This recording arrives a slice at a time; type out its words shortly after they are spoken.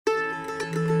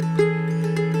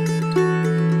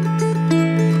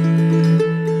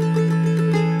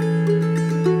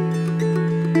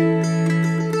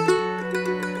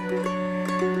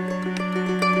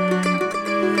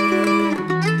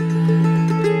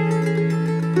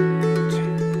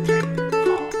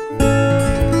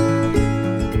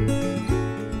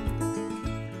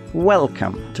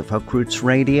Welcome to Folk Roots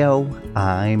Radio.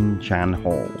 I'm Jan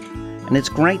Hall, and it's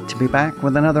great to be back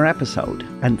with another episode,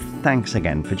 and thanks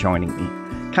again for joining me.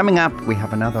 Coming up, we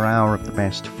have another hour of the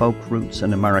best folk roots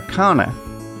and Americana,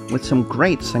 with some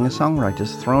great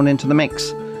singer-songwriters thrown into the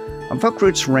mix. On Folk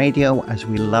Roots Radio, as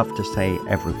we love to say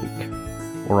every week,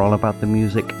 we're all about the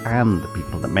music and the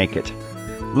people that make it.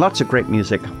 Lots of great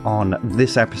music on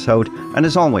this episode, and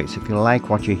as always, if you like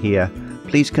what you hear,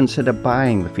 please consider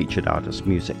buying the featured artist's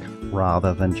music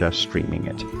rather than just streaming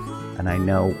it. And I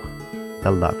know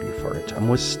they'll love you for it. And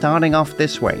we're starting off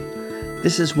this way.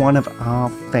 This is one of our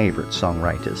favourite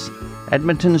songwriters,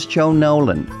 Edmonton's Joe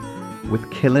Nolan, with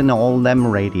Killin' All Them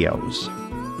Radios.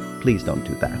 Please don't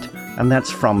do that. And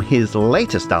that's from his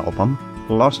latest album,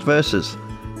 Lost Verses.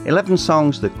 11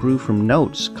 songs that grew from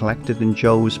notes collected in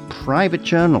Joe's private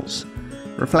journals,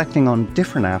 reflecting on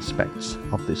different aspects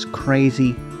of this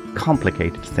crazy,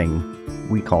 complicated thing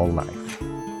we call life.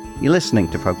 You're listening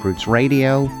to Folk Roots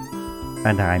Radio,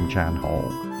 and I'm Jan Hall.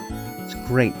 It's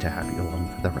great to have you along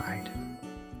for the ride.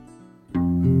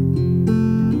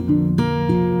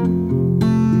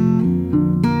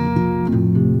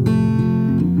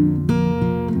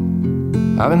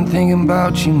 I've been thinking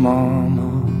about you,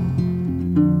 Mama,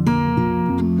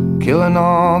 killing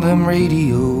all them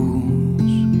radios.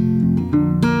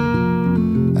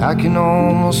 I can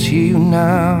almost hear you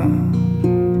now,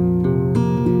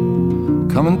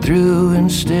 coming through in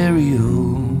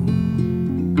stereo.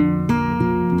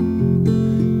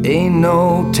 Ain't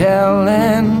no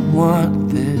telling what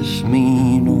this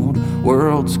mean old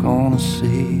world's gonna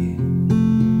say.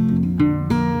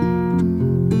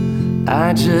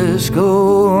 I just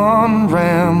go on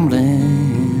rambling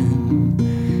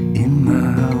in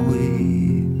my way.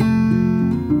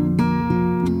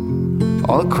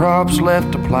 All the crops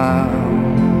left to plow,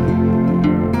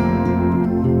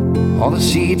 all the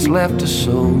seeds left to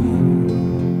sow.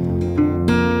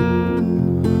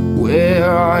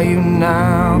 Where are you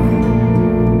now?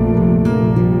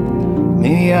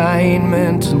 Maybe I ain't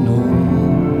meant to know.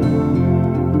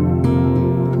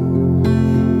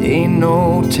 Ain't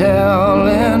no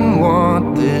telling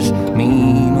what this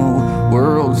mean old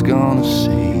world's gonna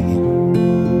say.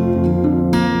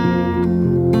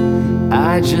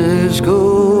 I just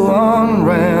go on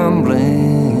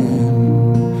rambling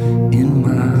in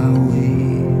my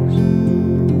ways.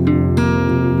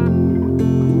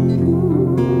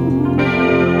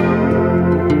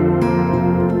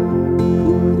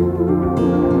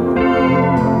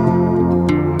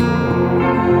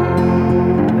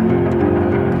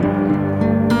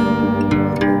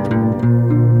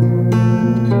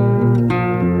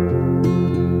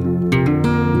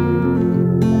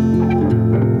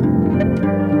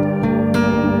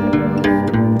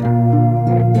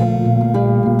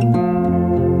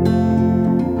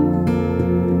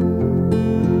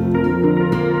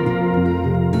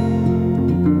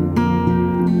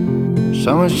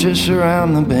 Summer's just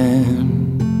around the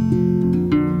bend,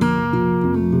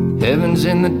 heaven's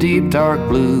in the deep dark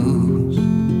blues.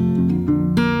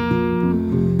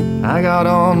 I got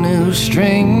all new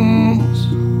strings,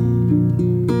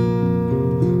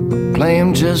 I play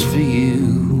 'em just for you.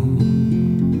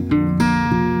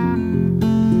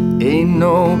 Ain't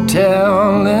no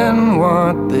telling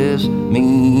what this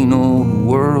mean old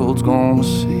world's gonna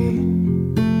say.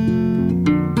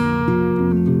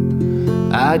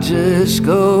 I just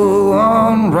go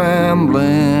on rambling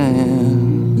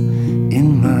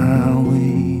in my way.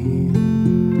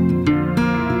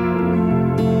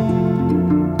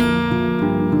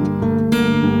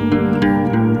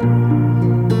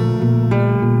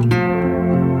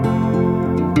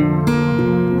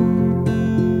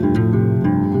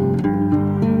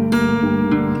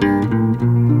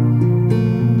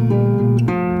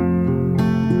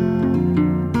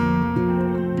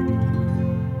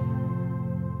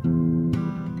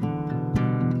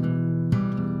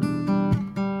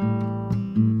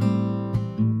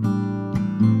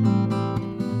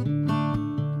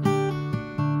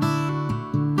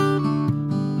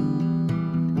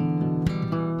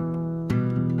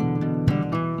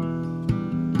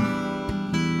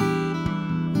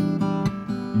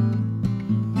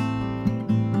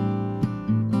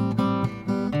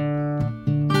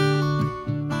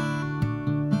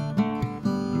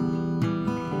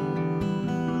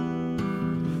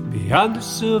 Behind the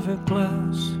silver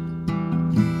glass,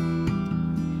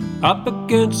 up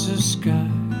against the sky,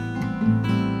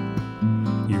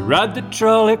 you ride the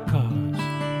trolley cars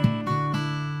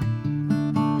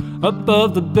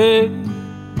above the bay.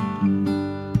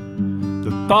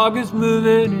 The fog is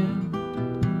moving in,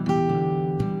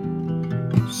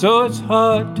 so it's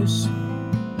hard to see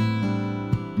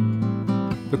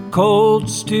the cold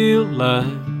steel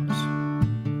lines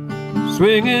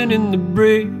swinging in the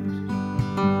breeze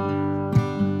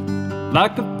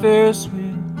like a Ferris wheel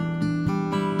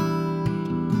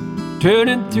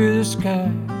turning through the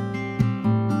sky.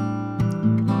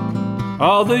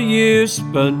 All the years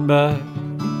spun by.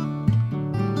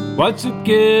 Once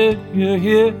again you're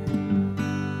here,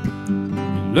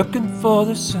 you're looking for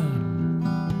the sun.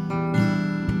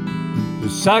 The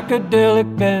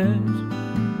psychedelic bands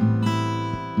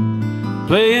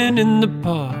playing in the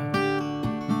park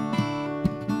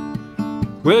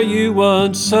where you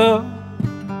once saw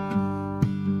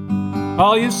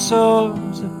all your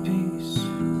sorrows of peace.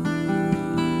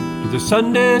 To the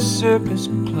Sunday circus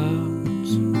clowns,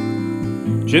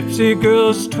 gypsy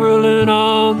girls twirling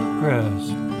on the grass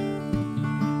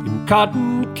in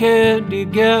cotton candy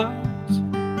gowns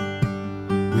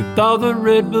with all the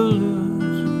red balloons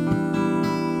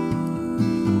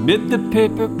amid the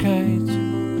paper kites,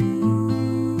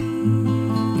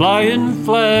 flying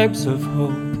flags of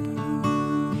hope.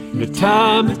 The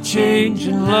time of change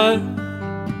in life,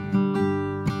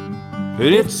 but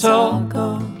it's all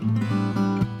gone.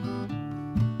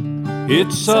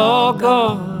 It's all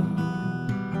gone.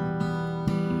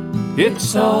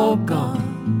 It's all gone.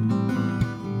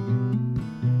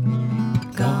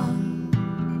 Gone.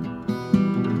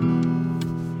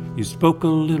 You spoke a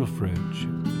little French,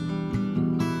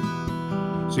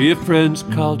 so your friends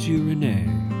called you Renee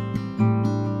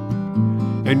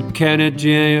and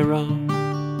Canadien around.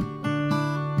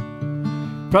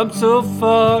 From so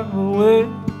far away,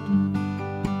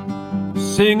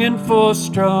 singing for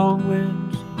strong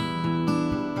winds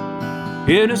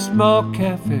in a small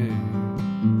cafe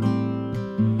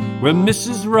where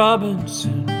Mrs.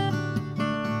 Robinson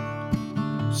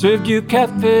served you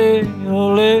cafe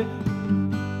au lait,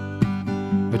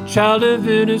 a child of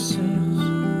innocence,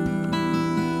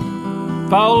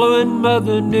 following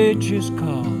Mother Nature's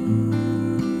call,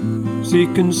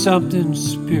 seeking something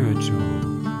spiritual.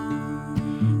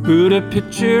 Put a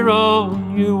picture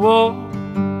on your wall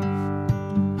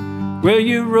where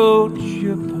you wrote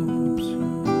your poems.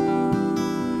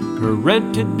 Her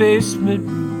rented basement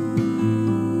room,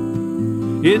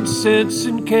 incense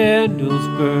and candles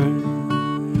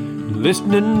burn,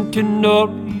 listening to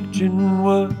Norwegian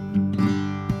wood.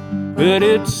 But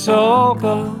it's all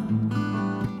gone.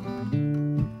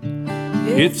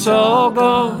 It's all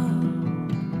gone.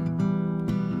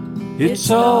 It's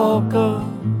all gone.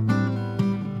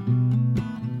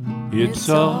 It's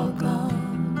all gone.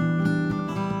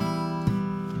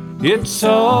 It's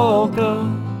all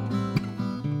gone.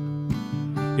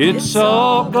 It's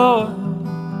all gone.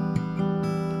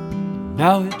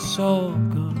 Now it's all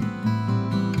gone.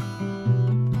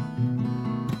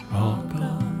 All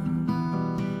gone.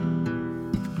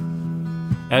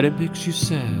 And it makes you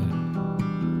sad,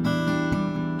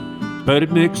 but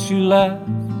it makes you laugh.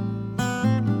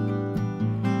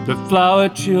 The flower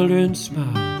children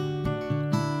smile,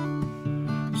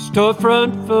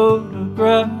 storefront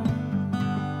photograph,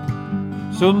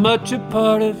 so much a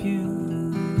part of you.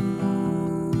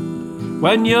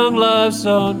 When young life's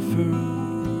unfurled,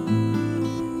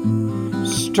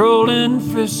 strolling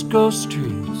Frisco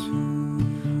streets,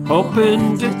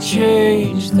 hoping to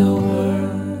change the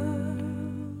world.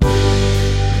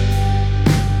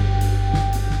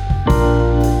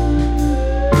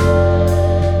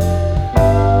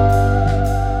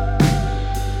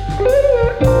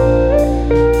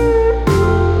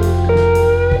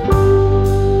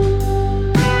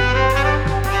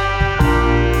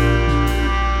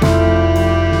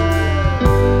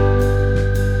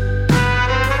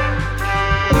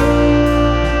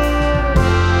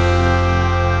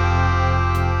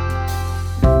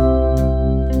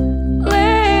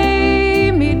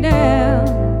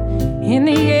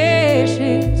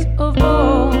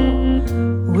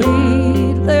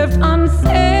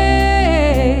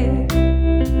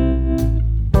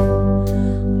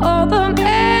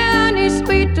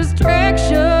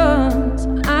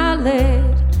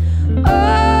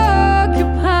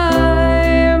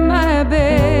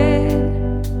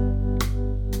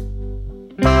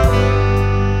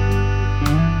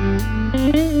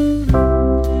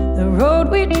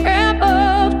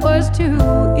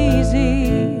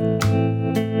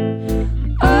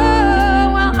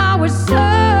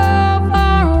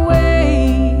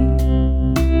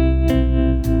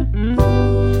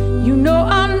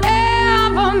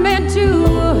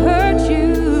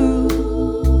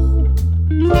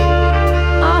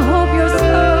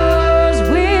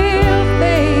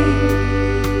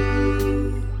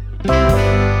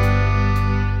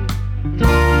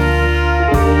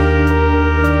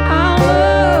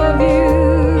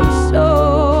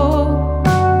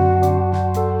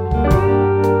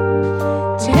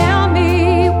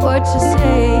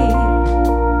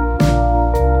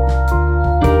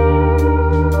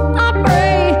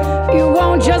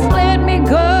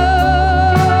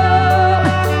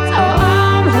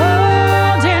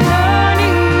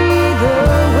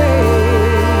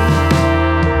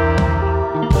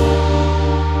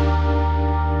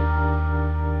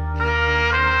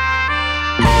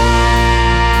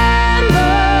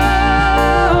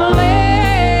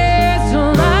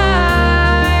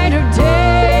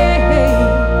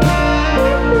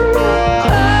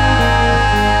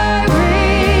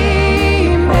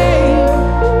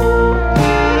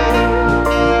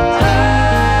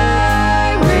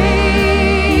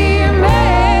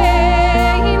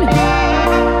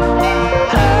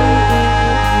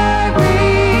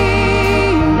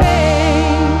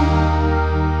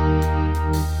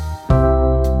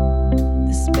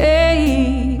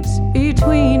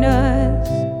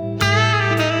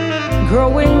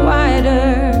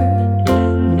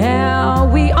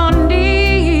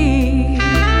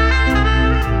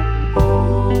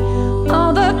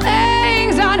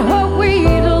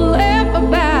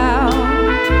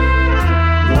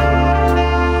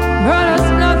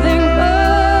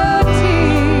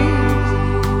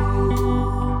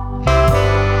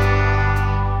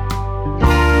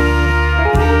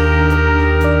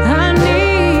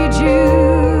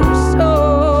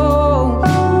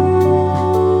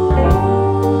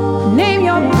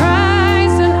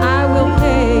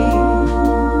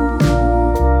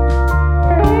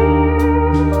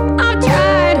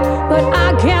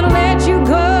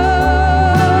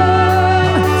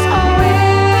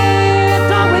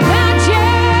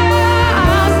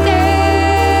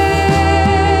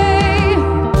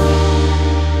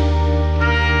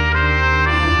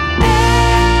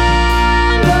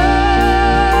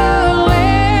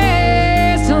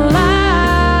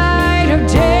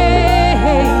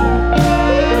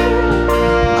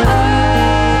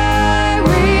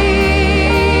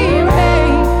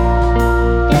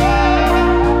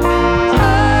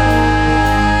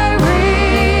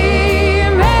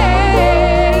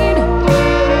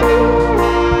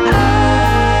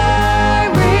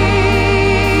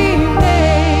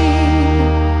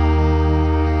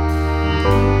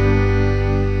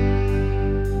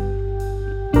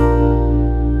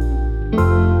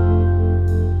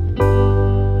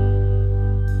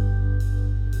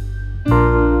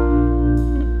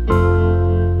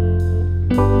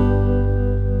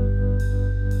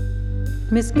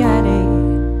 misguided,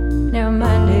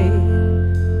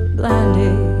 narrow-minded,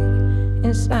 blinded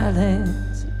in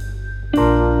silence.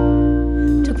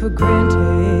 Took for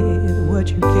granted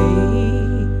what you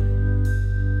gave.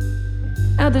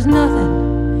 Now there's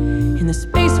nothing in the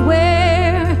space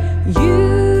where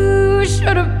you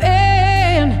should have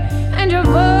been, and your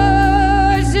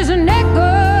voice is an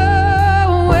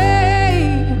echo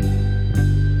away.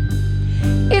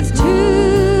 It's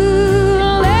too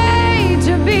late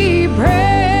to be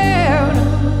proud.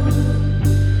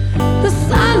 The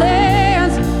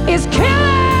silence is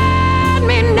killing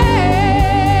me now.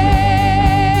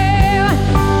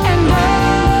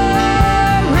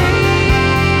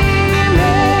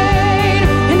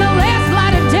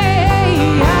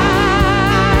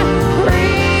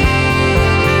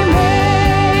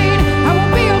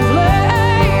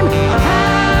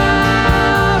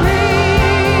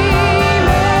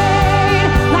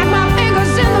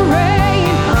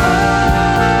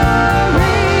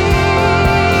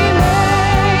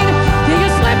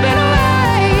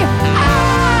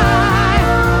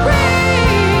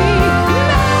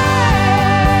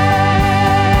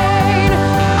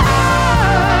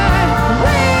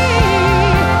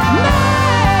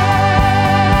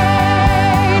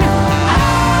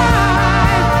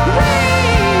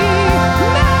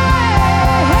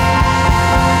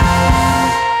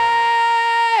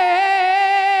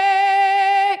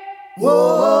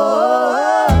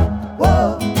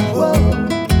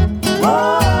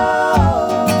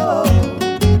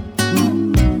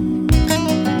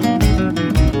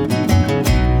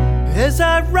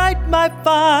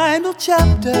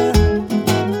 Chapter,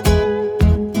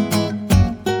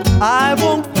 I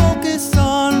won't focus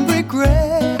on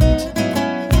regret,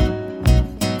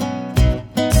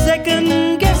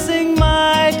 second guessing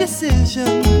my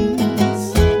decisions.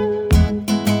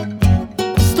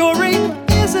 The story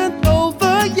isn't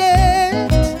over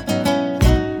yet.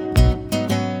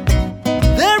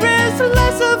 There is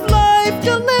less of life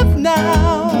to live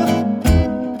now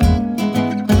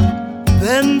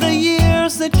than the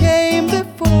years that came before.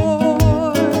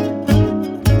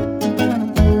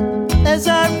 As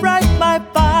I write my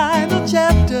final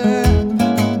chapter,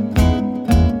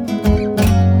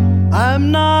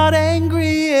 I'm not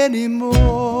angry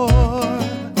anymore.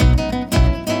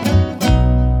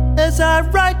 As I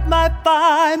write my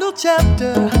final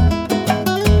chapter,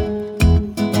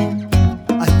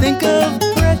 I think of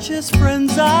precious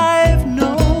friends I've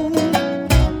known,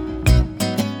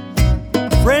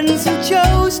 friends who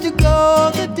chose to go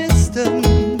the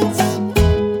distance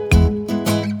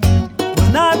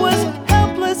when I was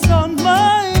helpless on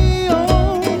my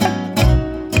own.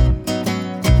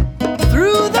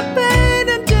 Through the pain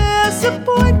and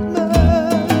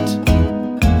disappointment,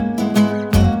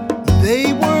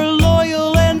 they were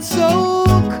loyal and so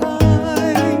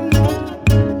kind.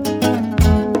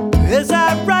 As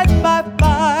I write my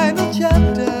final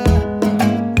chapter,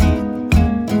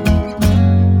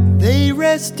 they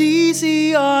rest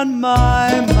easy on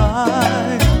my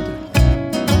mind.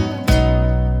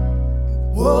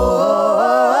 Whoa,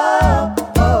 oh,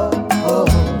 oh,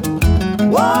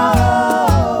 whoa, whoa,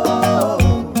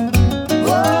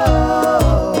 whoa.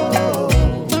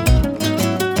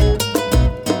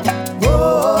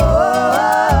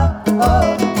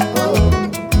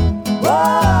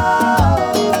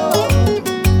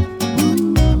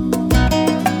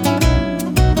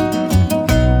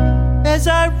 As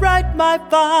I write my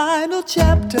final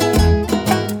chapter,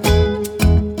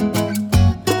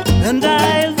 and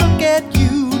I look at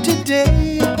you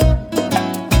today,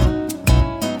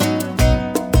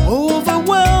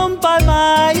 overwhelmed by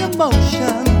my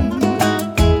emotion.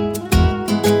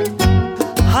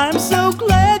 I'm so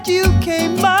glad you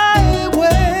came my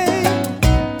way.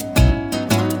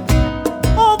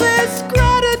 All this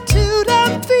gratitude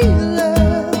I'm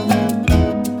feeling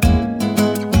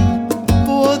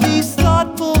for these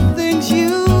thoughtful things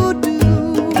you do.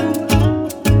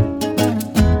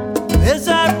 As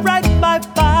I write my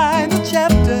final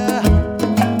chapter,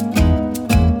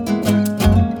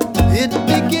 it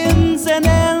begins and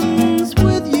ends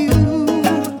with you.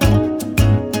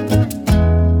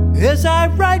 As I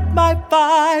write my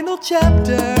final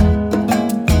chapter,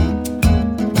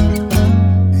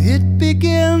 it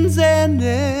begins and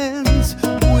ends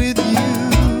with you.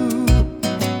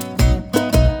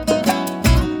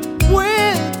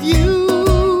 With you.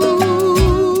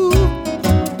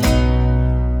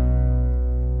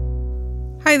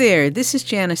 Hi there, this is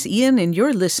Janice Ian, and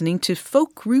you're listening to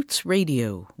Folk Roots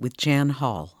Radio with Jan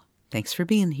Hall. Thanks for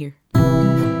being here.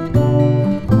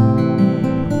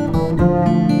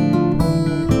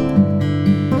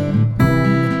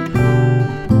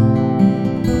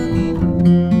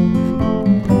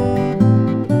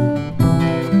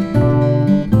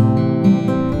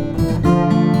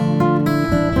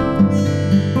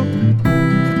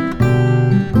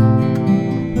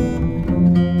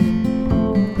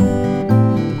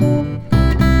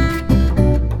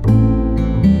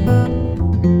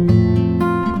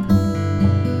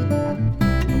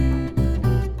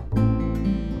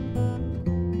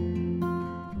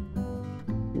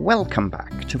 Welcome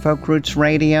back to Folk Roots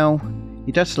Radio.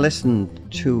 You just listened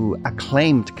to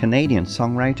acclaimed Canadian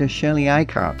songwriter Shirley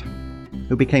Ikard,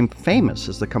 who became famous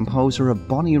as the composer of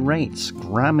Bonnie Raitt's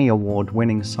Grammy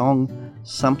Award-winning song,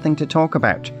 Something to Talk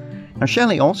About. Now,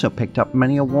 Shirley also picked up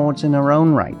many awards in her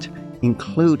own right,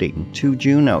 including 2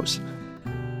 Junos.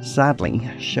 Sadly,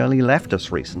 Shirley left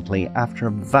us recently after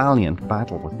a valiant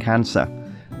battle with cancer.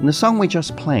 And the song we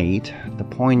just played, the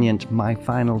poignant My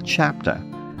Final Chapter,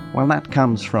 well, that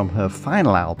comes from her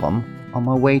final album, On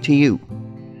My Way to You.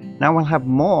 Now we'll have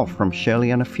more from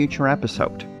Shirley on a future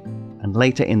episode. And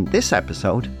later in this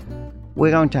episode,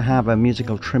 we're going to have a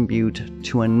musical tribute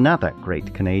to another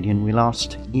great Canadian we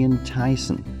lost, Ian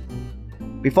Tyson.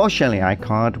 Before Shirley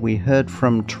Ikard, we heard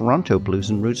from Toronto blues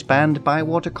and roots band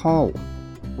Bywater Call,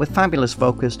 with fabulous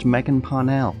vocalist Megan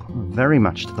Parnell very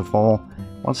much to the fore,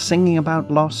 while singing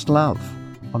about lost love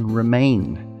on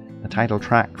Remain, the title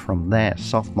track from their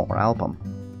sophomore album.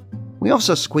 We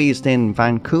also squeezed in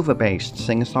Vancouver-based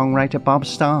singer-songwriter Bob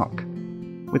Stark,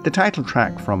 with the title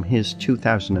track from his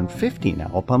 2015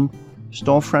 album,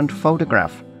 Storefront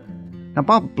Photograph. Now,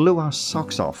 Bob blew our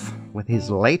socks off with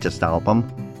his latest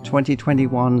album,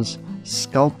 2021's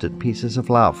Sculpted Pieces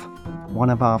of Love, one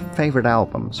of our favourite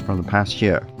albums from the past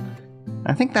year.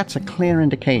 I think that's a clear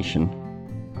indication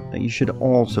that you should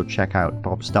also check out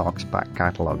Bob Stark's back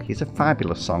catalogue. He's a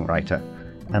fabulous songwriter,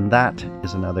 and that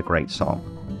is another great song.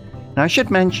 Now, I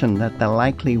should mention that there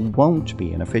likely won't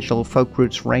be an official Folk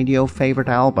Roots Radio favourite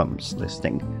albums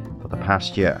listing for the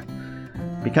past year,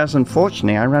 because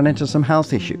unfortunately I ran into some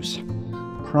health issues,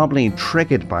 probably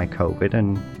triggered by COVID,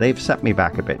 and they've set me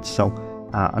back a bit, so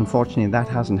unfortunately that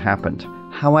hasn't happened.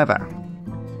 However,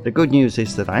 the good news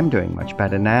is that I'm doing much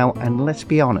better now, and let's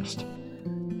be honest,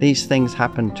 these things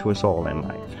happen to us all in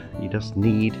life. You just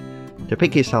need to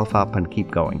pick yourself up and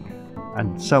keep going.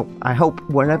 And so I hope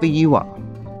wherever you are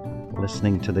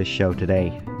listening to this show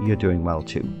today, you're doing well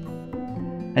too.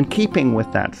 And keeping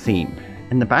with that theme,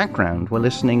 in the background we're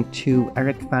listening to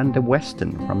Eric van der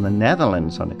Westen from the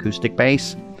Netherlands on acoustic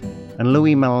bass, and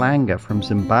Louis Malanga from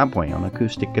Zimbabwe on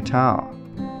acoustic guitar,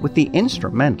 with the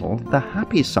instrumental The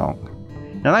Happy Song.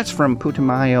 Now that's from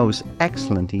Putumayo's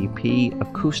excellent EP,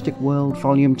 Acoustic World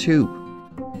Volume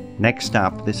 2. Next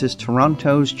up, this is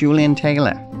Toronto's Julian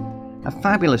Taylor, a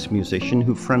fabulous musician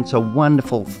who fronts a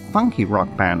wonderful funky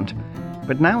rock band,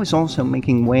 but now is also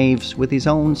making waves with his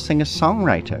own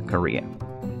singer-songwriter career.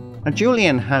 Now,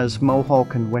 Julian has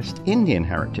Mohawk and West Indian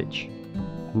heritage,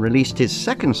 and released his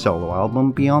second solo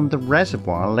album, Beyond the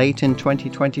Reservoir, late in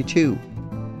 2022,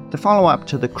 the follow-up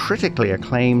to the critically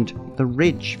acclaimed The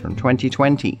Ridge from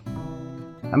 2020.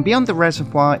 And Beyond the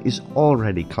Reservoir is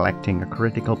already collecting a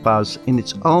critical buzz in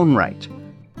its own right,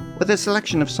 with a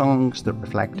selection of songs that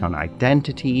reflect on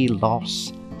identity,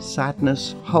 loss,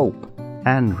 sadness, hope,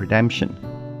 and redemption.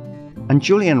 And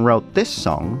Julian wrote this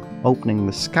song, Opening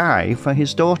the Sky, for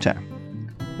his daughter.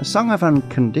 A song of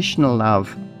unconditional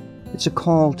love. It's a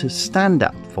call to stand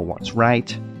up for what's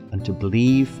right and to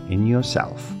believe in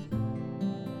yourself.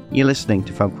 You're listening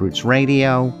to Folk Roots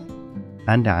Radio,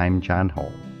 and I'm Jan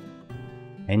Hall.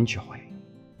 Enjoy.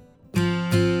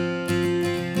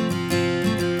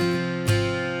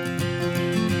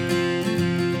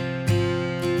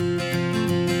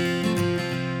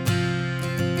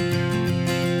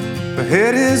 My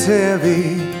head is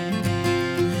heavy,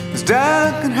 it's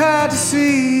dark and hard to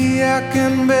see. I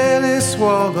can barely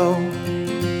swallow,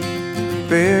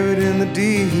 buried in the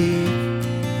deep.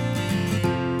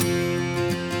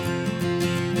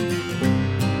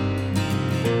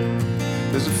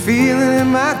 There's a feeling in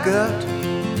my gut,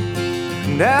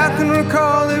 and I can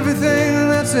recall everything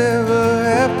that's ever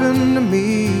happened to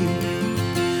me.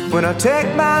 When I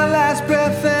take my last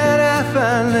breath and I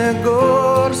finally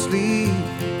go to sleep,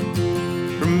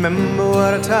 remember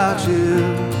what I taught you.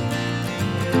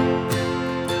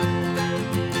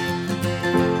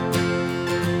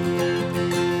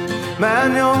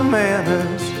 Mind your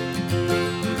manners,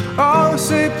 always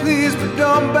say please, but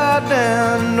don't bow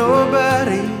down to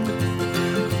nobody.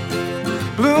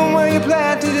 Bloom where you're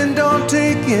planted and don't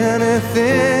take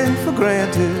anything for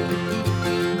granted.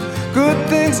 Good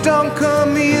things don't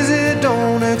come easy,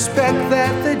 don't expect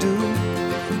that they do.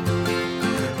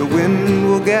 The wind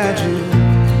will guide you.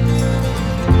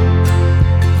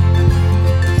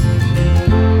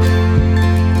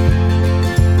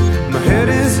 My head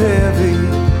is heavy,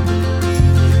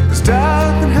 it's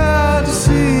dark and hard to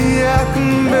see. I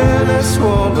can barely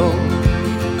swallow,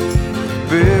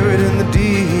 buried in the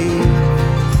deep.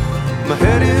 My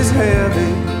head is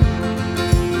heavy,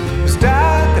 it's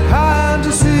dark and hard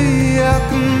to see. I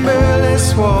can barely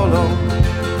swallow,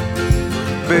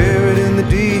 buried in the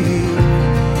deep.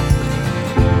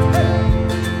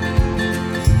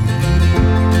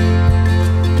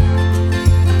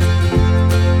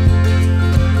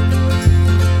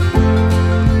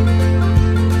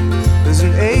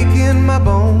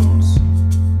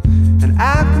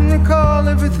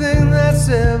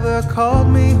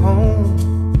 me home.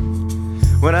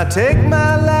 When I take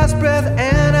my last breath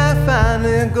and I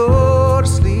finally go to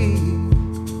sleep,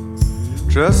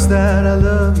 trust that I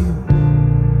love you.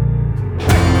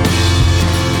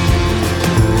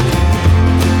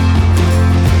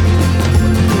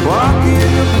 Walk in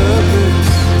your purpose,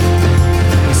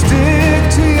 stick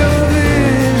to your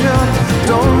vision.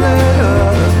 Don't let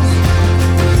others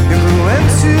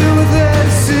influence you with their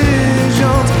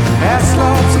decisions. Ask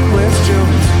lots of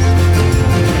questions,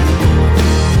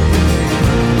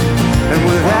 and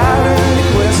without any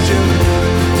question,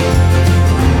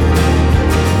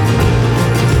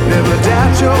 never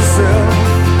doubt yourself.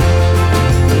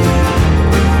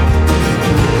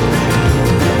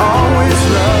 Always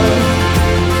love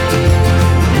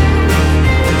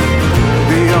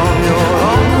beyond your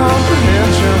own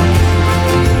comprehension.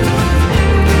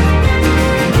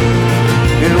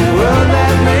 In a world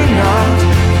that may not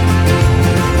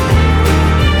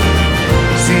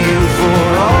see you for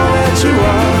all that you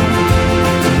are,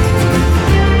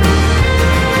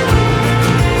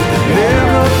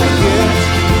 never forget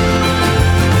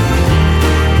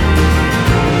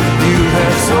you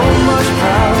have so much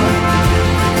power.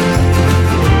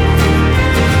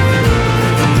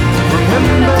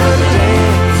 Remember to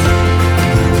dance,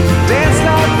 dance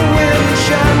like the wind,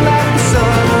 shine like the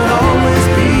sun, and always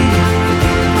be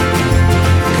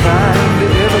kind to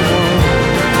everyone,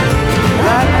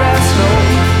 like that snow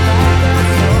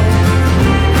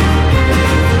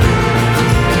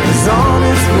is on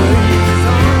its way.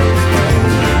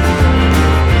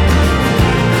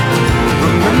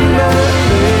 Remember that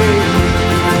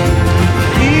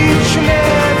each and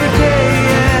every day,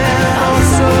 and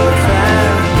also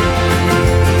find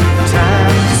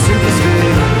time to simply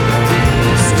stay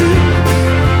still.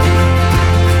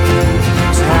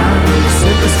 Time to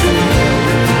simply stay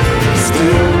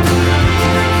still.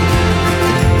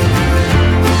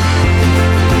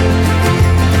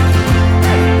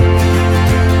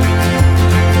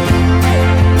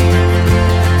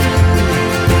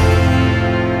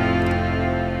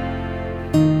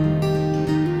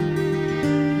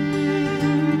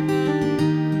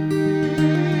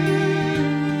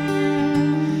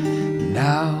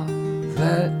 Now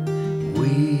that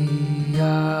we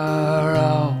are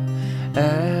all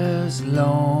as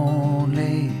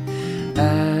lonely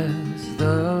as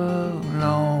the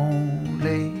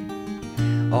lonely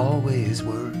always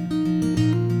were,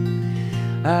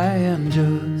 I am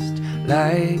just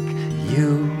like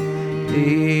you,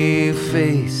 a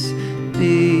face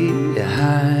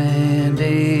behind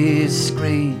a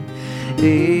screen,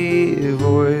 a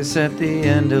voice at the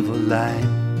end of a line.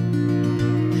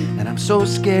 And I'm so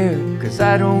scared 'cause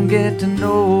I don't get to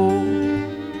know,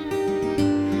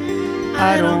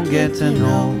 I don't get to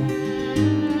know,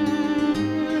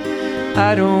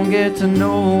 I don't get to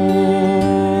know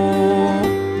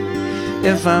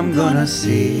if I'm gonna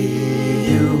see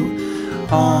you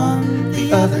on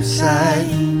the other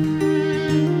side.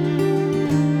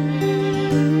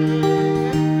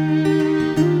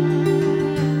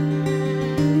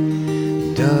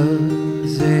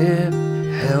 Does it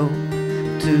help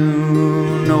to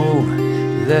know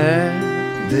that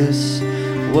this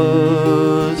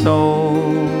was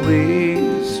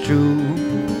always true?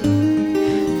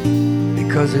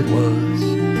 Because it was.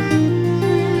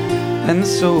 And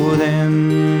so then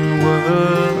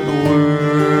what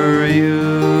were you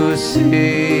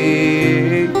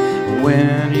saying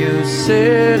when you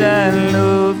said I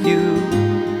love you?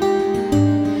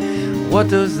 What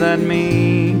does that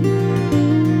mean?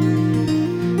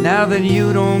 Now that you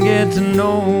don't get to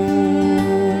know,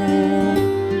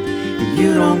 you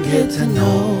don't get to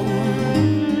know,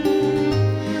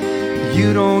 you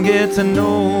don't get to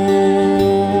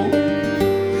know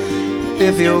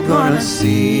if you're gonna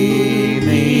see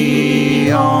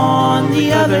me on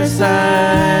the other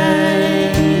side.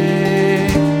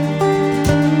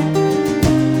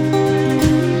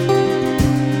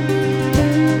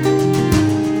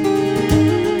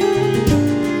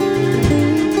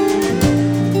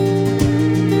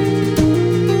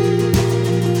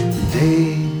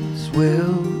 Days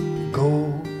will go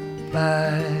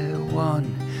by one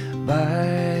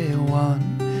by one,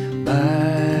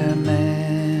 by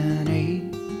many,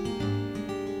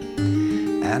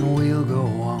 and we'll go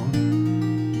on,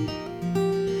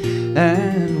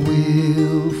 and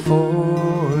we'll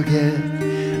forget,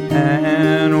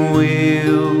 and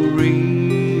we'll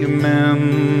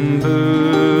remember,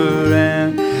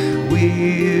 and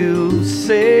we'll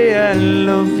say I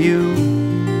love you,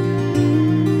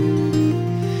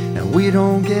 and we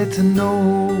don't get to know,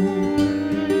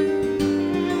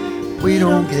 we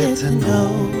don't get to know,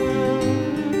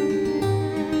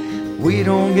 we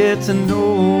don't get to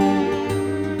know.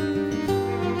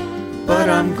 But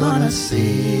I'm gonna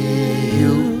see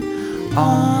you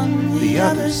on the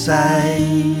other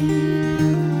side.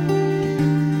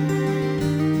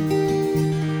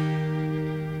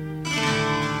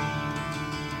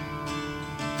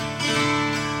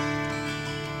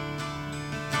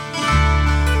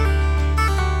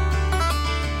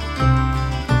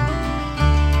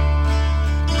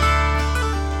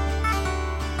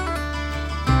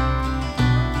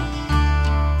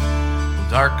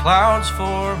 Dark clouds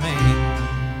forming,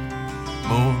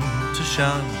 moon to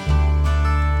shun.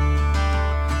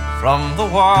 From the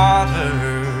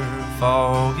water,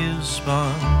 fog is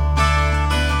spun.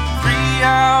 3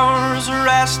 hours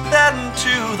rest, then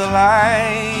to the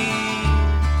light.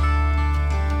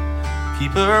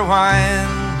 Keep her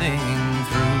winding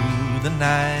through the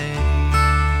night.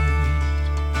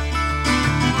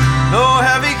 No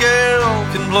heavy gale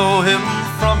can blow him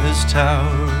from his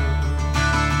tower.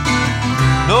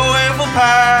 No wave will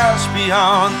pass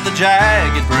beyond the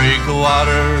jagged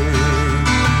breakwater.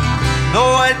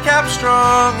 No white cap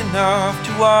strong enough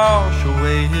to wash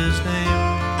away his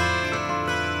name.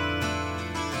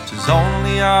 'Tis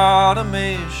only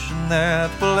automation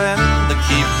that will end the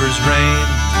keeper's reign.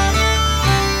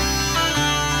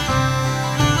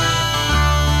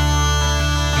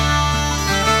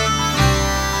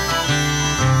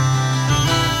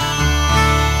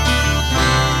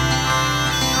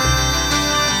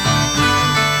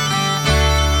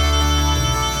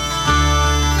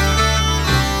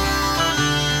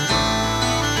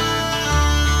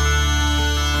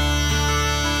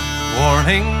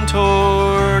 Warning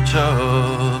torch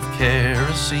of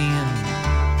kerosene,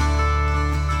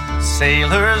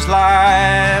 sailors'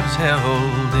 lives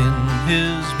held in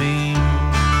his beam.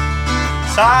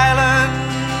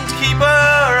 Silent keeper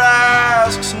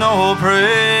asks no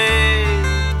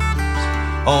praise,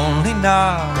 only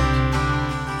not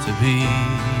to be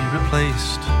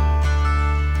replaced.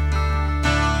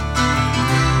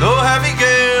 No heavy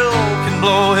gale can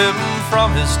blow him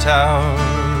from his tower.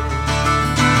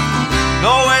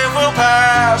 No wave will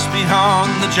pass beyond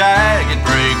the jagged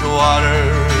breakwater.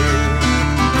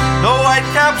 No white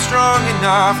cap strong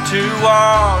enough to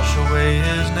wash away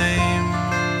his name.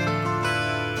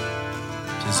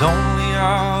 'Tis only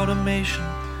automation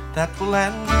that will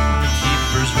end the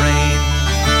keeper's reign.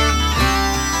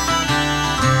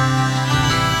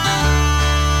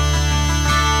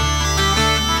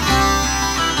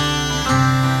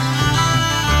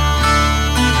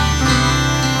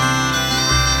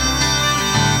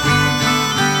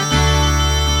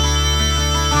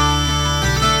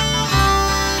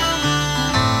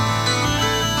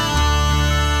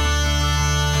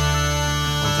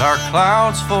 Dark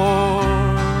clouds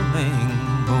forming,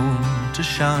 moon to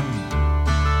shun.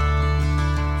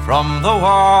 From the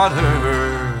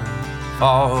water,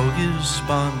 fog is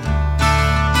spun.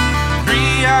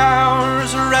 3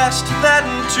 hours rest, then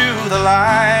to the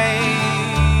light.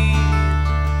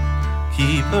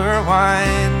 Keep her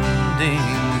winding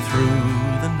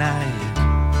through the night.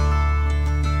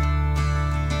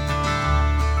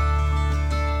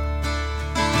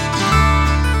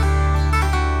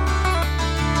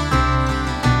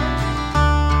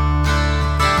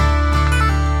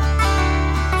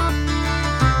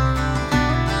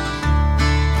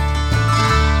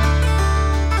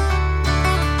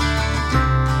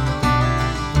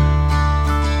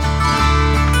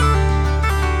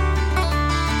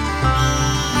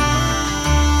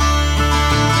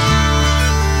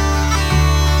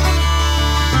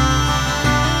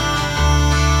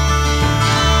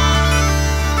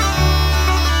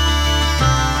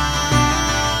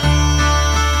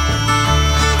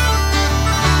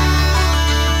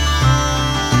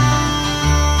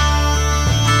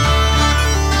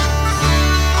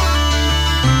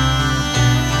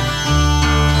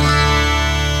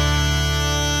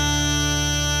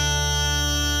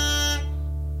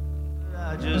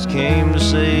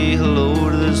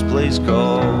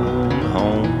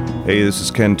 Hey, this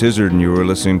is Ken Tizzard, and you are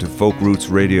listening to Folk Roots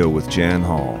Radio with Jan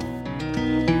Hall.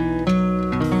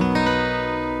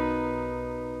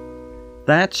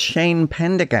 That's Shane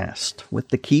Pendergast with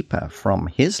The Keeper from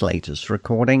his latest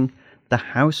recording, The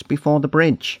House Before the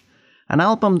Bridge, an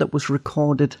album that was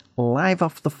recorded live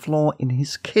off the floor in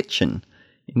his kitchen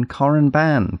in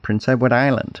Corranban, Prince Edward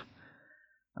Island.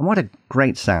 And what a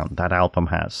great sound that album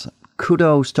has.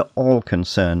 Kudos to all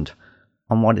concerned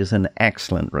on what is an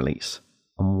excellent release,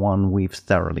 and one we've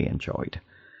thoroughly enjoyed.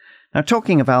 Now,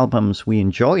 talking of albums we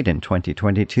enjoyed in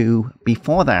 2022,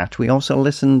 before that we also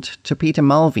listened to Peter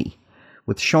Mulvey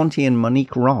with Shanti and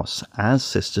Monique Ross as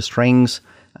Sister Strings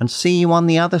and see you on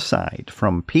the other side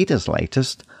from Peter's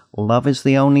latest, Love is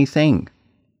the Only Thing.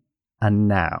 And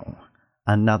now,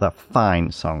 another fine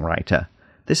songwriter.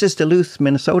 This is Duluth,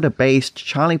 Minnesota-based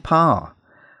Charlie Parr,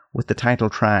 with the title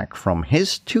track from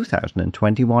his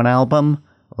 2021 album,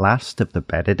 Last of the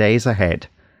Better Days Ahead.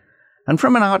 And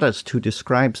from an artist who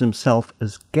describes himself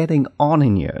as getting on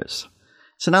in years.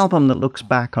 It's an album that looks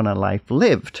back on a life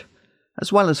lived,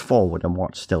 as well as forward on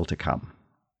what's still to come.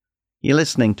 You're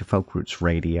listening to Folk Roots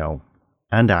Radio,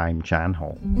 and I'm Jan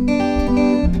Hall.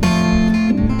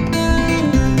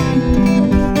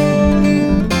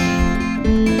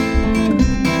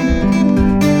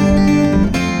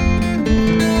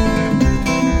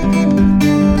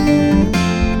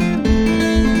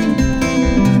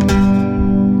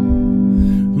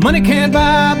 Money can't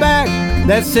buy back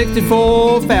that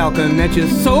 64 Falcon that you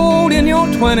sold in your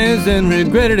 20s and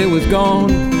regretted it was gone.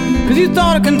 'Cause you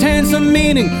thought it contained some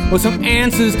meaning or some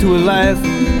answers to a life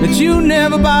that you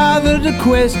never bothered to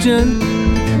question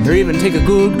or even take a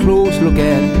good close look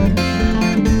at.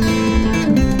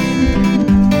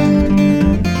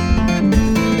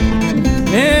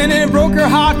 And it broke her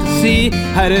heart to see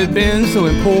how it had been so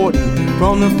important,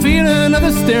 from the feeling of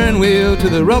the steering wheel to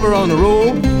the rubber on the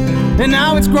road. And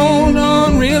now it's grown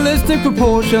unrealistic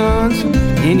proportions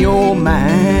in your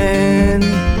mind.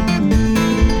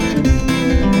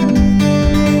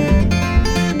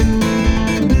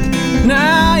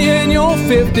 Now you're in your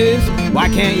 50s, why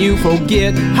can't you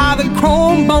forget how the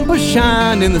chrome bumper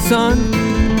shined in the sun?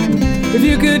 If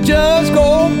you could just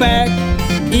go back,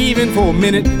 even for a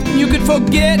minute, you could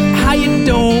forget how you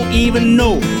don't even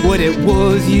know what it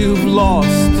was you've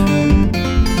lost.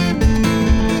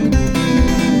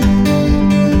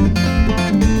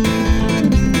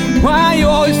 Why you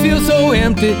always feel so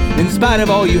empty in spite of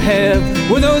all you have?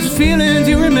 Were those feelings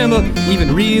you remember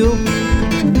even real?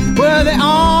 Were they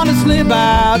honestly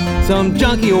about some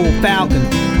junky old Falcon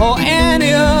or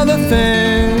any other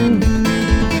thing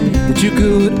that you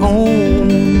could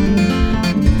own?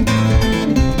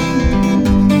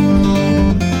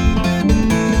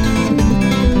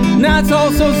 Now it's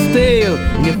all so stale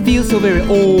and you feel so very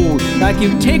old, like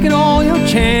you've taken all your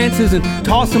chances and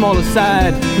tossed them all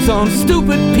aside for some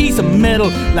stupid piece of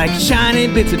metal like shiny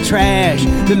bits of trash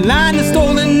that line the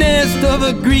stolen nest of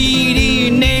a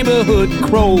greedy neighborhood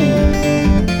crow.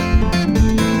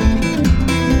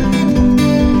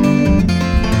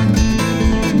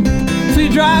 So you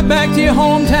drive back to your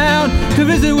hometown to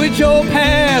visit with your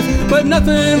past, but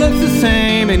nothing looks the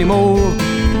same anymore.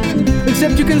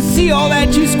 Except you can see all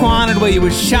that you squandered where you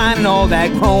were shining all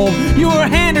that chrome. You were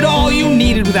handed all you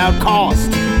needed without cost,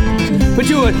 but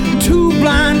you were too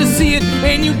blind to see it,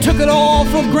 and you took it all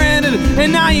for granted,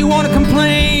 and now you want to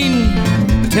complain.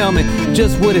 Tell me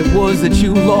just what it was that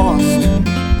you lost.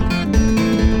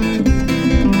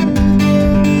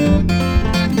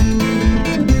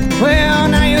 Well,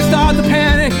 now you start to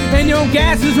panic, and your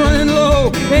gas is running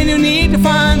low, and you need to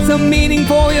find some meaning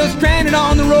for you're stranded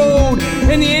on the road,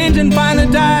 and the engine finally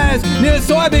dies near a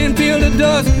soybean field of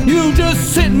dust. You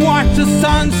just sit and watch the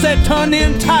sunset turn the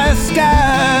entire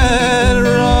sky to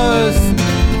rust.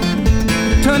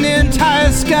 Turn the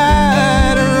entire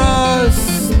sky to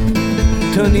rust.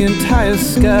 Turn the entire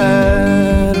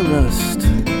sky to rust.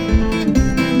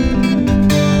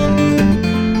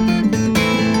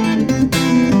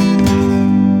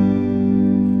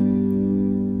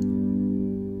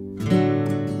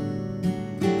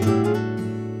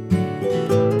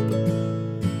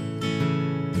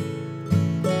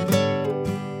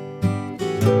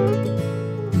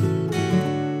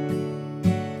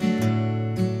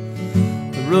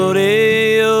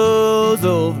 Rodeo's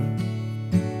over,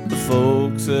 the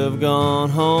folks have gone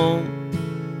home,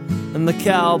 and the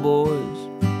cowboys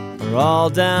are all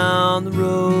down the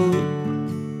road.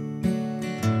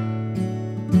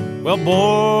 Well,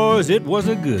 boys, it was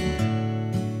a good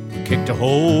one. We kicked a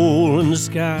hole in the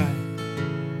sky,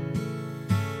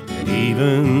 and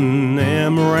even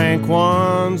them rank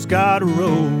ones got a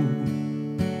road.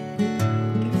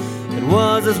 It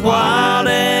was as wild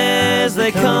as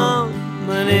they come,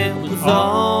 and it was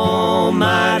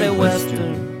almighty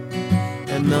western,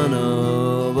 and none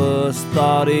of us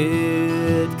thought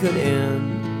it could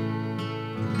end.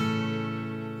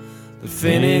 But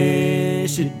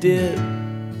finish it did,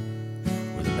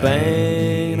 with a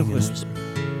bang and a whisper.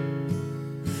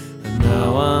 And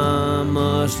now I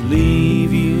must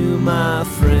leave you, my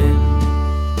friend.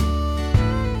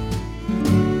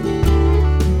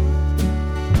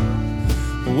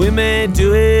 We may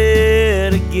do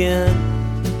it again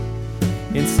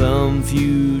in some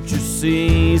future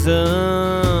season,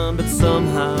 but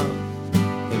somehow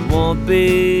it won't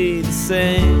be the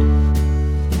same.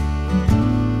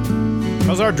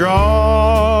 our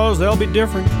draws, they'll be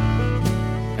different,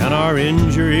 and our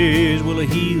injuries will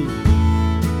heal.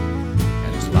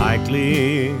 And it's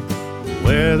likely the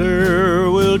weather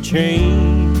will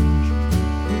change.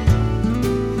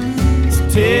 So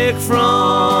take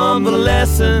from the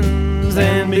lessons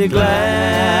and be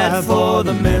glad for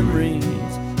the memories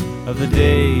of the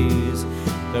days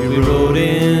that we rode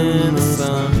in the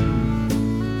sun.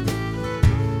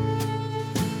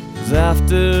 'Cause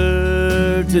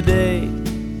after today,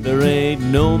 there ain't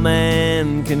no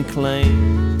man can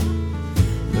claim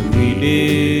that we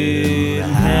did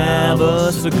have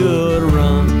us a good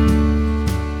run.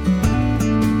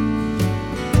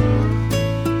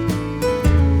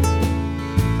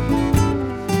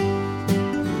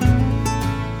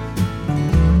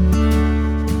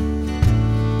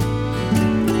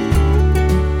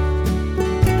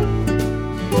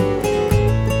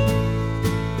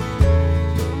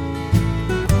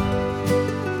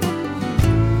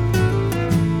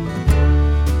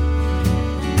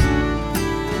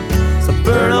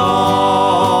 Burn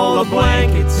all the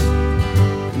blankets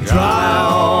and dry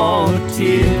all the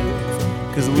tears,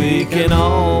 'cause we can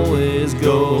always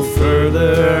go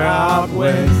further out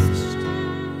west.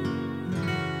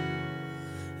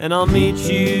 And I'll meet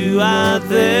you out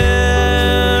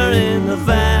there in the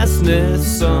vastness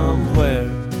somewhere,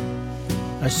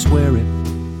 I swear it,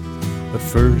 but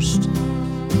first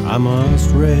I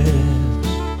must rest.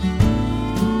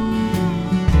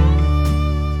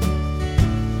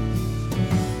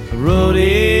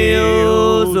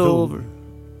 Rodeo's over,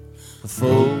 the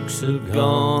folks have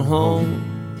gone home,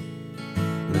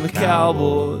 and the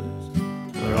cowboys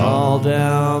are all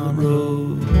down the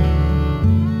road.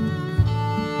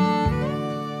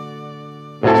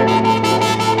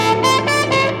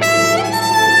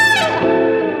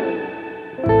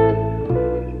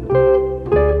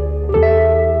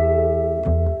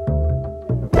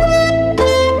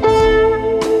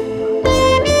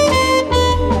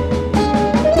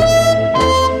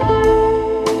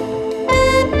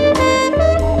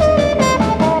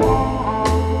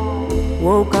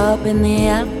 In the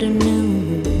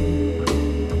afternoon,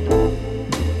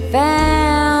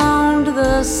 found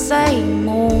the same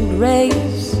old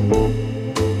race.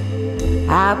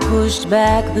 I pushed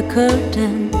back the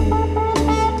curtain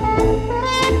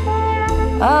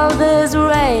of this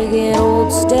ragged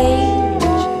old stage.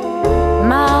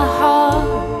 My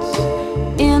heart's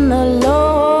in the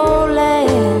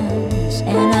lowlands,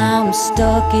 and I'm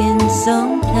stuck in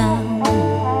some town.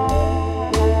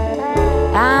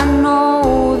 I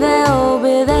know they'll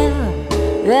be there,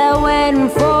 they're waiting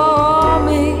for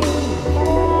me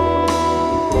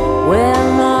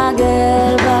when I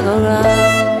get back around.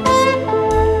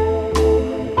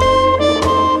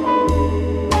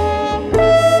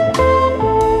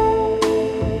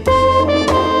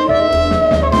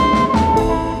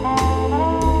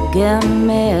 Give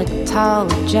me a tall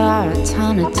jar, a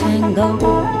ton of tango,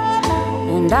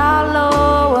 and I'll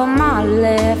lower my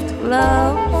left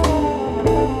glove.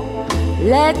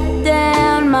 Let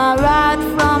down my right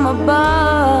from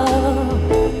above.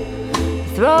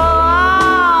 Throw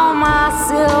all my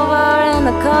silver in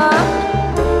the cup.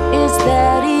 It's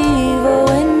that evil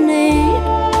we need.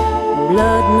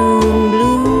 Blood moon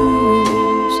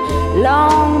blues.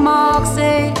 Long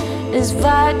Moxie is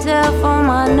vital for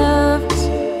my nerves.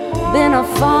 Been a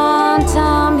fun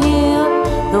time here,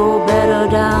 though better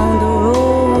down the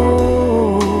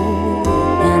road.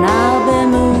 And I'll be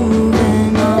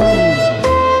moving on.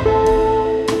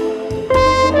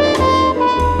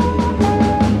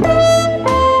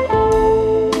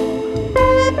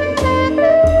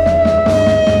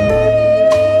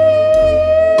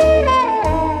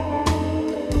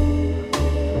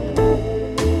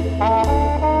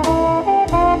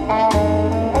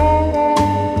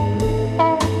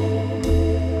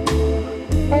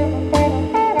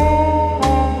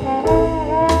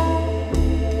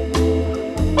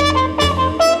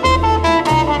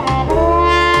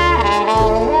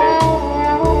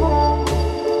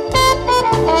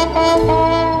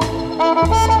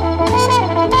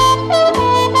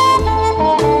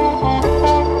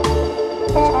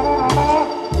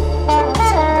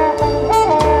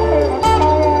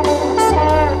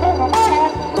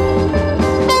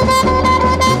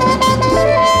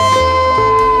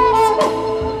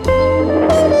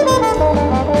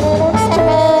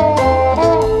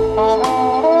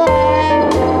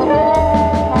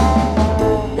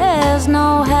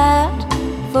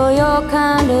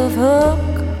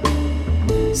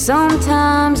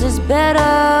 Sometimes it's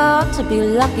better to be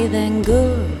lucky than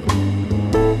good.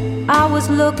 I was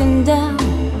looking down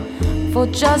for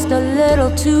just a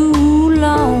little too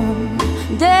long.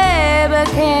 day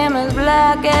became as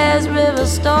black as river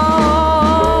stone.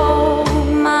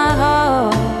 My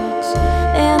heart's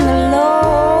in the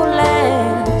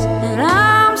lowlands, and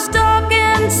I'm stuck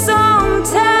in some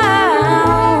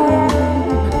town.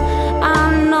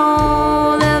 I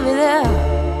know they'll be there,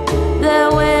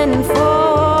 they're waiting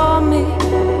for me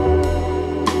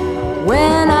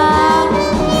when I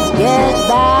get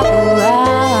back around.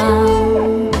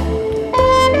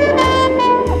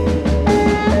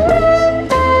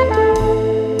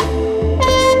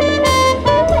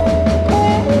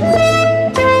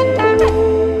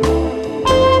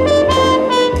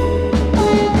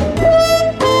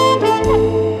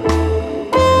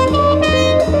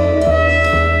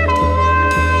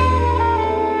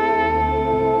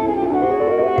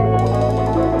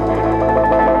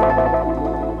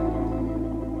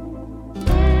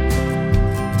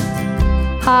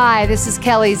 Hi, this is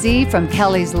Kelly Z from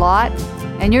Kelly's Lot,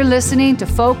 and you're listening to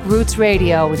Folk Roots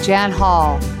Radio with Jan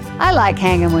Hall. I like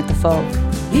hanging with the folk.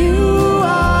 You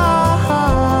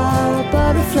are a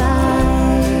butterfly.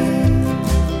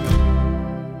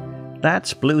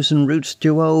 That's blues and roots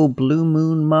duo Blue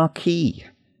Moon Marquis,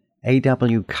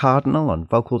 A.W. Cardinal on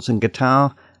vocals and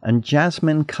guitar, and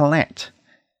Jasmine Collette,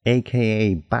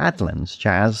 aka Badlands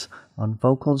Jazz, on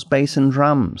vocals, bass and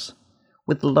drums,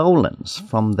 with Lowlands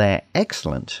from their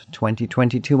excellent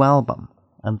 2022 album,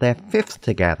 and their fifth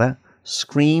together,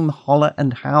 Scream, Holler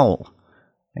and Howl.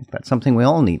 I think that's something we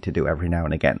all need to do every now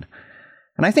and again.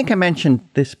 And I think I mentioned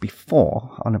this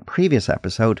before on a previous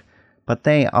episode, but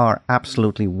they are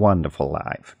absolutely wonderful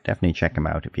live. Definitely check them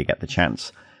out if you get the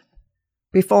chance.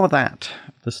 Before that,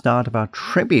 the start of our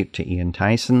tribute to Ian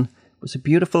Tyson was a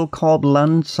beautiful Corb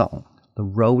Lund song, The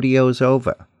Rodeo's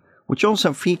Over, which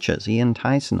also features Ian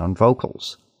Tyson on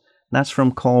vocals. That's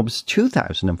from Corb's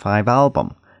 2005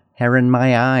 album, Hair in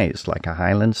My Eyes Like a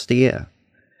Highland Steer.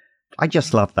 I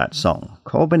just love that song.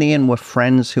 Corb and Ian were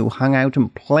friends who hung out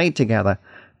and played together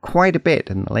quite a bit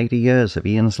in the later years of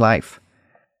Ian's life.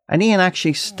 And Ian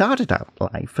actually started out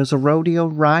life as a rodeo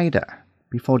rider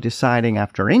before deciding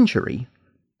after injury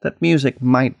that music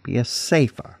might be a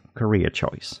safer career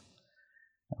choice.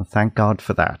 And thank God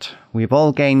for that. We've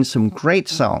all gained some great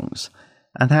songs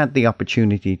and had the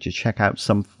opportunity to check out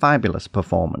some fabulous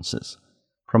performances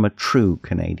from a true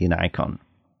Canadian icon.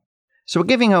 So we're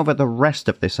giving over the rest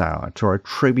of this hour to our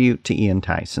tribute to Ian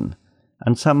Tyson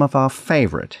and some of our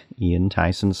favourite Ian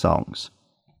Tyson songs.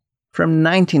 From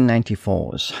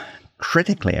 1994's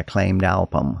critically acclaimed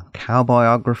album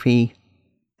Cowboyography,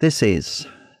 this is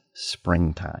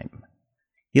Springtime.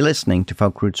 You're listening to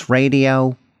Folk Roots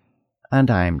Radio, and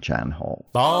I'm Jan Hall.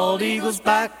 Bald eagles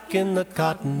back in the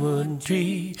cottonwood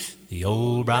tree. The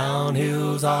old brown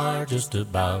hills are just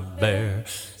about bare.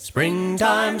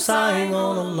 Springtime sighing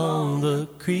all along the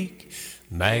creek.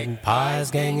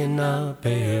 Magpies ganging up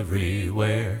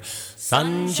everywhere.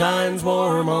 Sun shines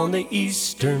warm on the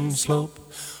eastern slope.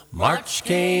 March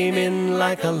came in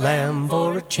like a lamb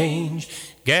for a change.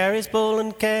 Gary's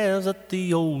pulling calves at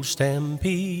the old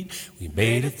stampede. We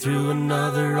made it through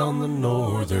another on the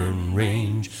northern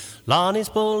range. Lonnie's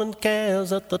pulling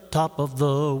calves at the top of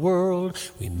the world.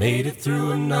 We made it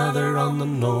through another on the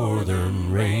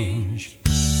northern range.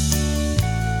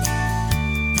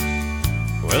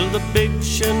 Well, the big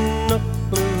Chinook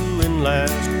blew in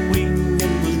last week.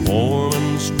 It was warm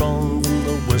and strong from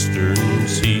the western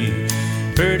sea.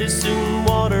 Pretty soon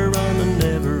water running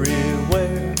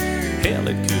everywhere. Hell,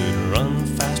 it could run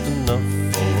fast enough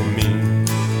for me.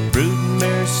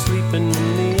 Broodmare sleeping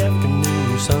in the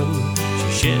afternoon sun.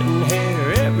 She's shedding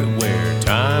hair everywhere,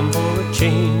 time for a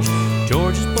change.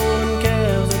 George is pulling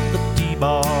calves at the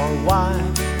T-Bar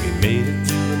Y. We made it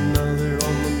through another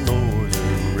on the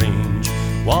northern range.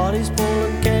 Waddy's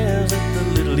pulling calves at the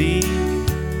Little League.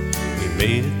 We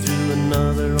made it through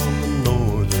another on the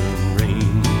northern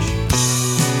range.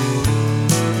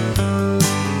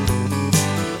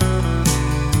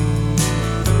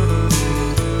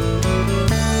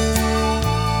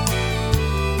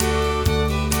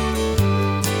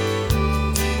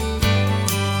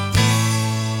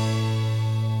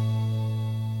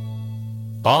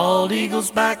 Bald eagles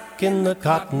back in the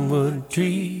cottonwood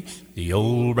tree. The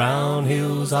old brown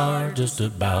hills are just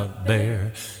about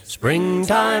bare.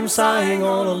 Springtime sighing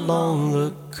all along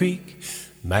the creek.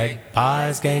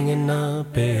 Magpies ganging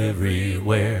up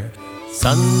everywhere.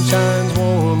 Sun shines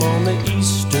warm on the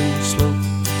eastern slope.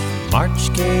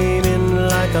 March came in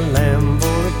like a lamb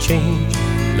for a change.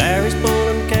 Larry's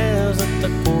pulling calves at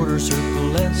the quarter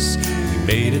circle S. We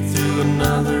made it through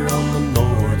another on the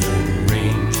northern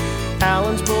range.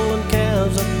 Alan's pulling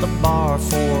calves at the bar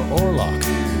for Orlock.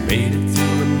 We made it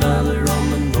through another on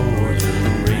the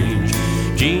northern range.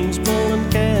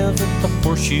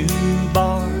 horseshoe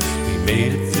bar. We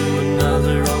made it through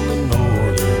another on the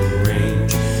northern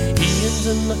range. Ian's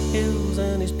in the hills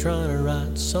and he's trying to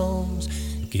write songs.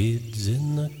 Kids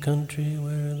in the country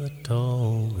where the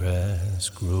tall grass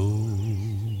grows.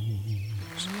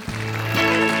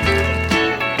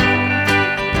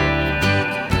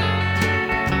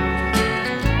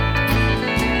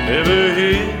 Never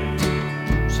hit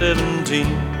 17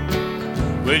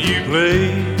 when you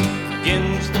play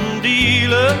against the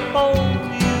dealer. Oh,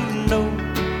 you know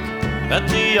that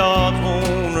the odds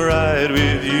won't ride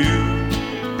with you.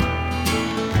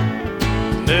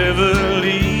 Never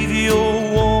leave your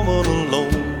woman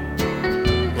alone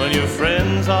when your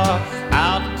friends are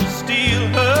out to steal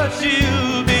her.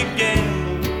 She'll be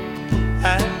gambling,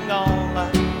 hang on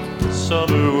like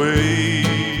summer wages.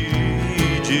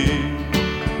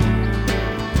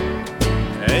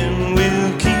 And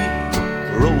we'll keep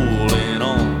rolling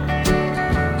on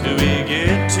till we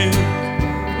get to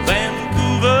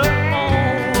Vancouver.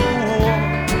 Oh,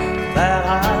 that I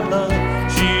love,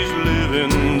 she's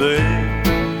living there.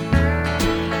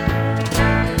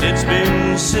 It's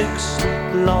been 6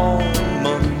 long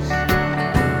months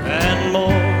and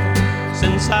more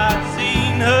since I've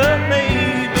seen her.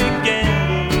 Maybe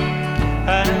gambling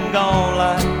and gone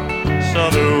like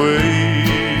summer wages.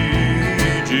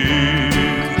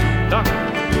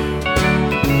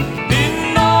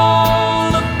 In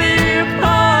all the beer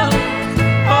parlors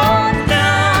all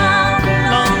down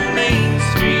along Main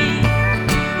Street,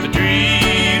 the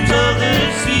dreams of the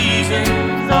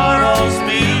seasons are all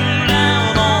spilled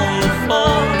down on the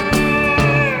floor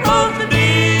of the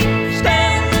big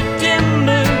stand of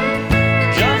timber,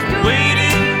 just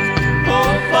waiting for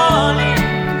falling,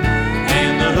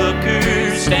 and the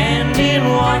hookers standing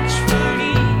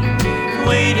watchfully,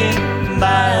 waiting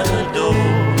by the door.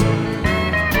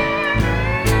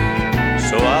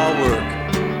 So I work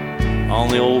on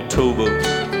the old towboats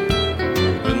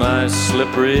with my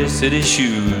slippery city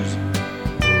shoes,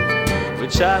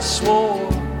 which I swore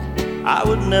I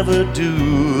would never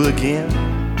do again.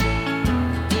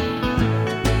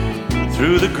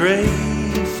 Through the gray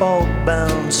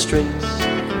fog-bound straits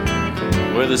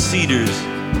where the cedars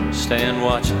stand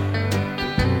watching,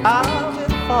 I'll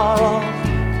be far off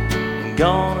and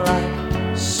gone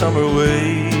like summer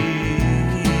wages.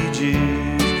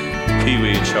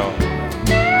 Pee-wee Charlie.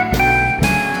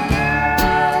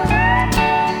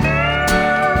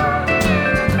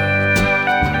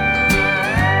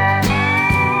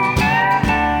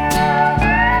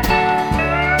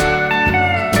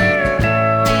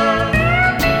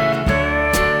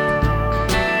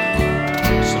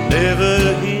 So never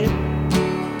hit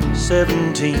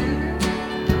 17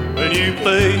 when you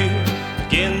play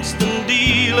against the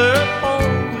dealer. Oh,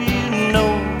 you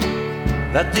know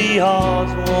that the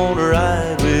odds won't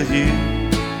ride with you.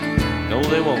 No,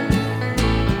 they won't.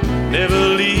 Never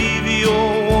leave your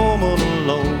woman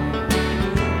alone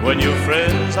when your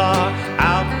friends are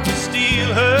out to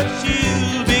steal her.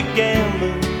 She'll be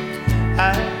gambling,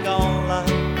 hang on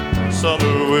like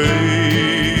summer wages.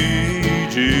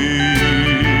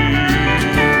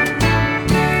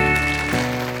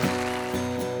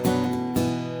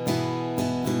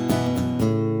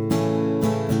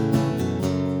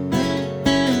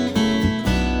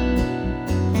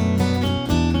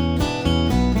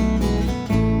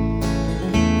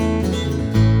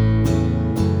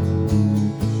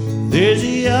 There's a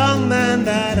young man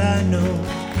that I know,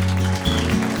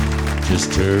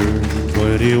 just turned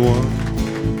 21,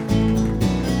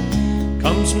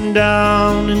 comes from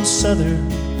down in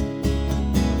southern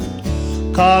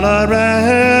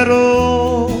Colorado,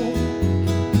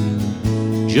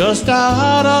 just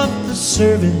out of the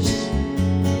service,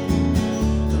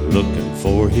 looking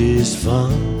for his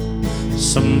fun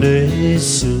someday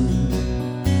soon,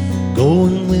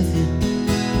 going with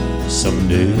him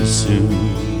someday soon.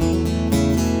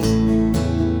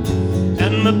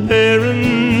 And the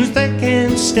parents, they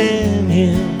can't stand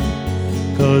him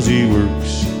 'cause he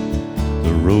works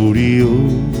the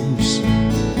rodeos.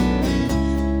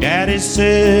 Daddy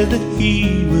said that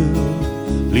he will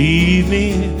leave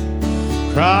me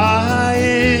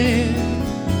crying.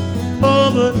 Oh,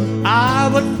 but I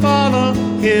would follow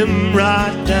him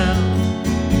right down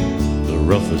the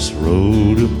roughest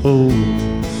road of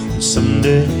home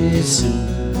someday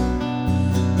soon,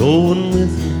 going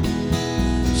with him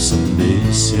someday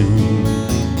soon.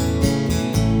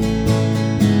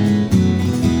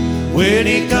 When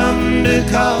he come to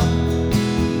call,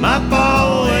 my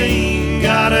boy ain't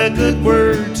got a good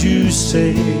word to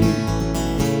say.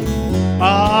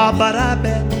 Ah, but I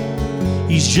bet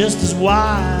he's just as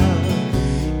wild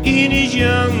in his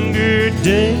younger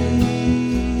days.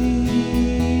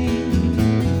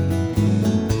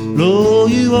 blow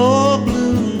you old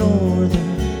blue northern,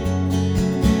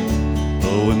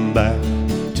 blow him back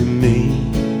to me.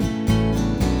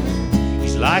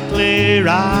 He's likely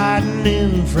riding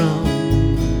in from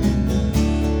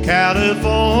California.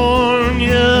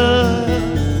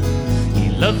 He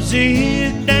loves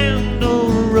his damned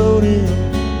old rodeo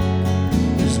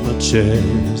as much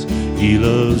as he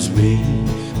loves me.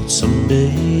 But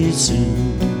someday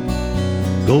soon,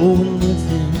 going with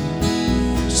him,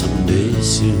 someday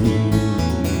soon.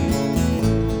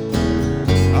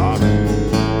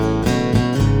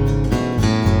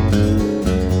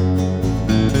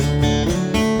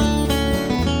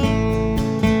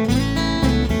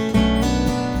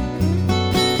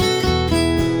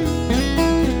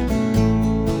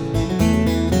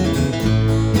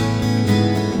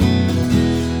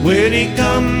 When he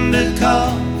come to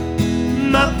call,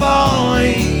 my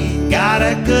boy ain't got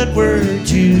a good word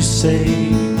to say.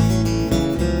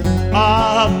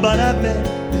 Ah, but I bet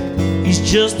he's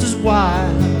just as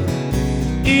wild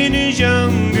in his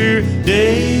younger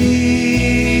days.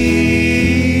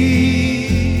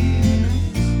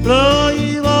 Blow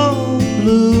you old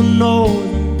blue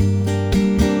northern,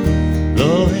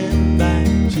 blow him back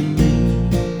to me.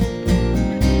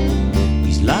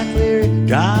 He's likely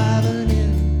driving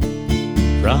in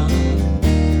from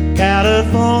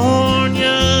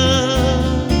California.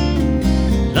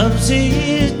 Loves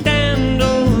his damned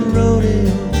old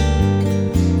rodeo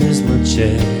as much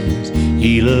as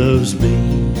he loves me.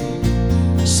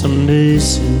 Someday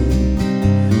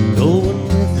soon, going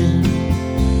with him,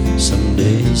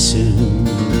 someday soon.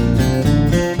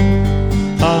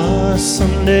 Ah,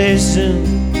 someday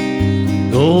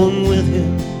soon, going with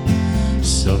him,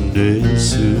 someday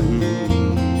soon.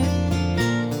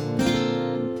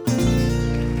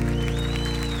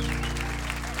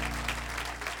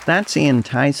 That's Ian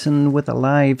Tyson with a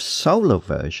live solo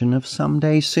version of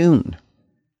Someday Soon.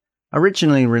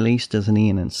 Originally released as an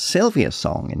Ian and Sylvia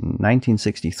song in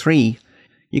 1963,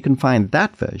 you can find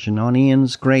that version on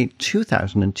Ian's great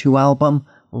 2002 album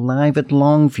Live at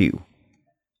Longview.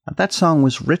 And that song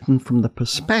was written from the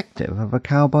perspective of a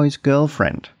cowboy's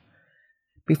girlfriend.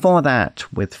 Before that,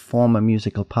 with former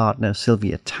musical partner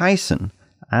Sylvia Tyson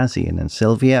as Ian and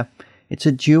Sylvia, it's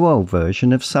a duo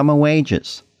version of Summer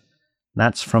Wages.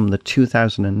 That's from the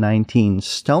 2019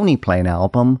 Stony Plain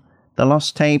album, The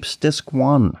Lost Tapes Disc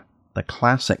 1, The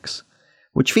Classics,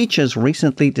 which features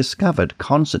recently discovered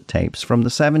concert tapes from the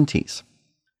 70s.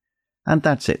 And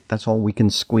that's it, that's all we can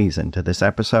squeeze into this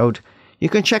episode. You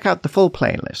can check out the full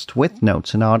playlist with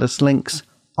notes and artist links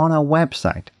on our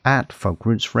website at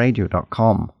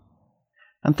folkrootsradio.com.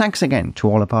 And thanks again to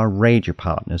all of our radio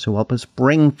partners who help us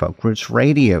bring Folk Roots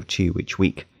Radio to you each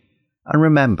week. And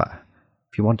remember,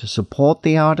 if you want to support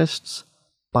the artists,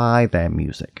 buy their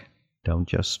music. Don't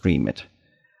just stream it.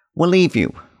 We'll leave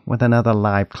you with another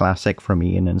live classic from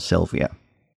Ian and Sylvia,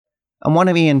 and one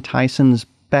of Ian Tyson's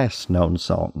best-known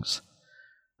songs,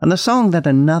 and the song that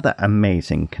another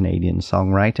amazing Canadian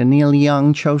songwriter, Neil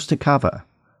Young, chose to cover.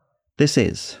 This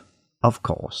is, of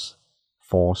course,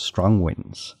 Four Strong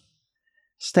Winds.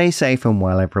 Stay safe and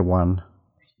well, everyone.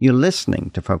 You're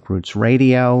listening to Folk Roots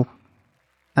Radio,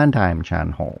 and I'm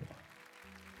Jan Hall.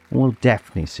 We'll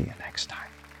definitely see you next time.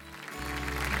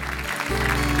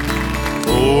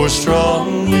 Four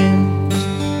strong winds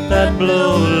that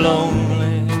blow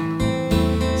lonely,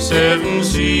 seven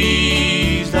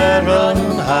seas that run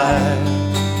high,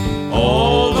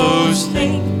 all those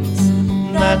things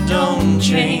that don't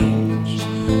change,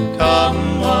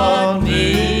 come what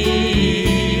may.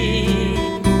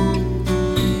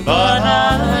 But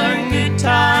our good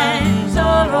times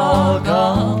are all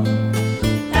gone,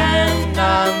 and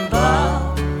I'm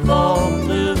bound for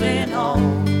moving on.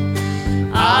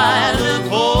 I look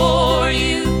for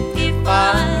you if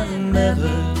I'm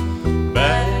ever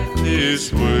back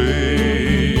this way.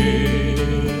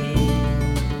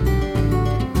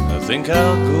 I think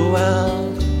I'll go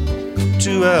out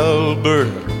to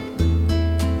Alberta.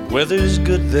 Weather's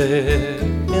good there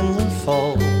in the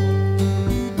fall.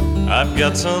 I've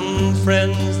got some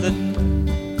friends that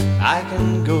I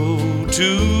can go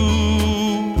to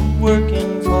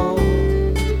working for.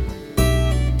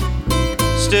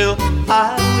 Still,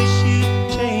 I wish you'd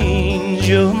change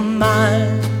your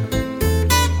mind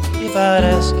if I'd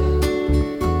ask you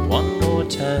one more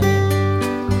time.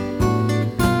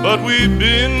 But we've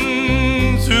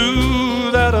been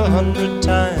through that 100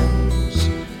 times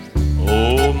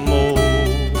or more.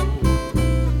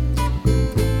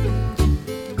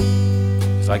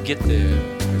 If I get there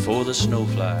before the snow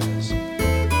flies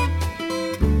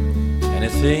and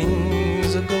if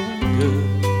things are going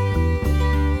good,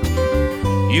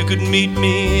 you could meet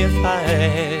me if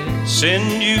I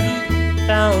send you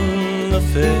down the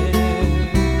fair.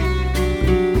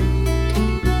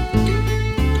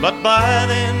 But by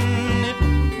then it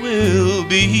will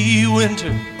be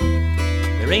winter.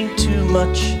 There ain't too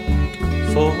much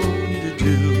for you to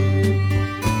do.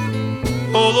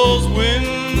 Oh, those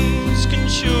winds can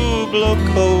sure blow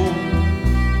cold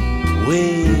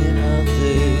way out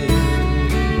there.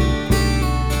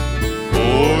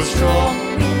 Oh, strong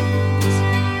winds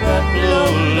that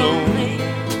blow lonely,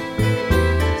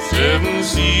 7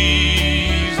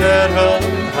 seas that run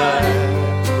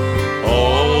high,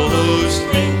 all those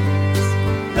things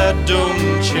that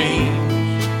don't change